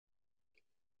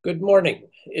Good morning.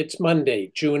 It's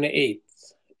Monday, June 8th.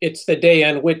 It's the day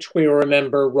on which we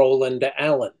remember Roland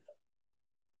Allen.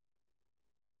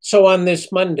 So on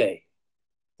this Monday,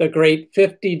 the great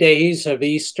 50 days of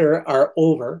Easter are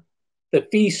over. The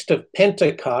Feast of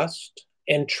Pentecost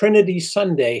and Trinity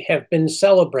Sunday have been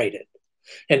celebrated.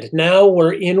 And now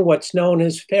we're in what's known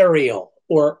as ferial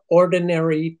or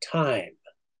ordinary time.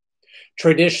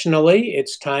 Traditionally,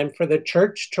 it's time for the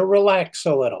church to relax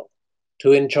a little,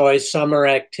 to enjoy summer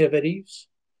activities,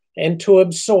 and to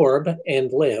absorb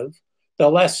and live the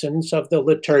lessons of the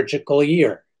liturgical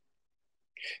year.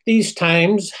 These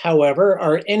times, however,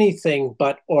 are anything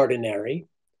but ordinary,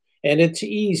 and it's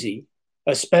easy,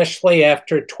 especially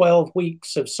after 12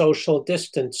 weeks of social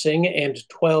distancing and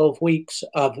 12 weeks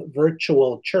of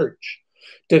virtual church,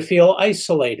 to feel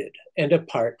isolated and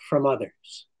apart from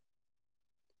others.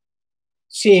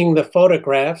 Seeing the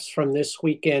photographs from this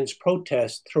weekend's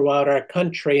protest throughout our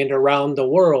country and around the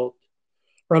world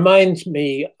reminds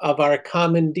me of our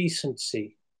common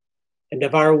decency and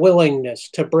of our willingness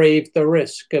to brave the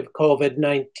risk of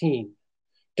COVID-19,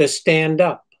 to stand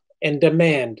up and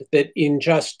demand that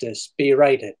injustice be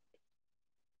righted.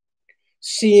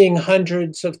 Seeing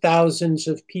hundreds of thousands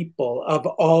of people of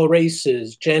all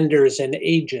races, genders, and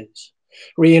ages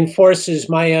reinforces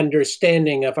my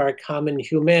understanding of our common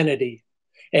humanity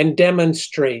and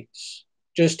demonstrates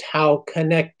just how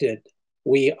connected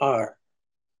we are.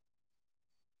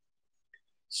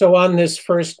 So on this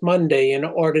first Monday in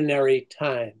ordinary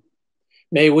time,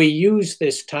 may we use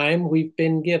this time we've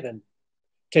been given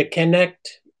to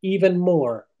connect even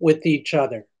more with each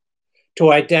other,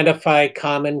 to identify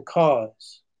common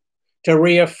cause, to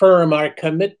reaffirm our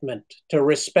commitment to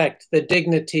respect the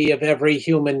dignity of every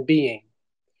human being,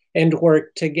 and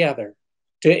work together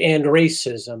to end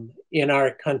racism in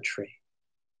our country.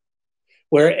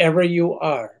 Wherever you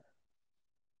are,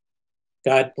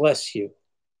 God bless you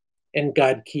and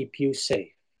God keep you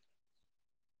safe.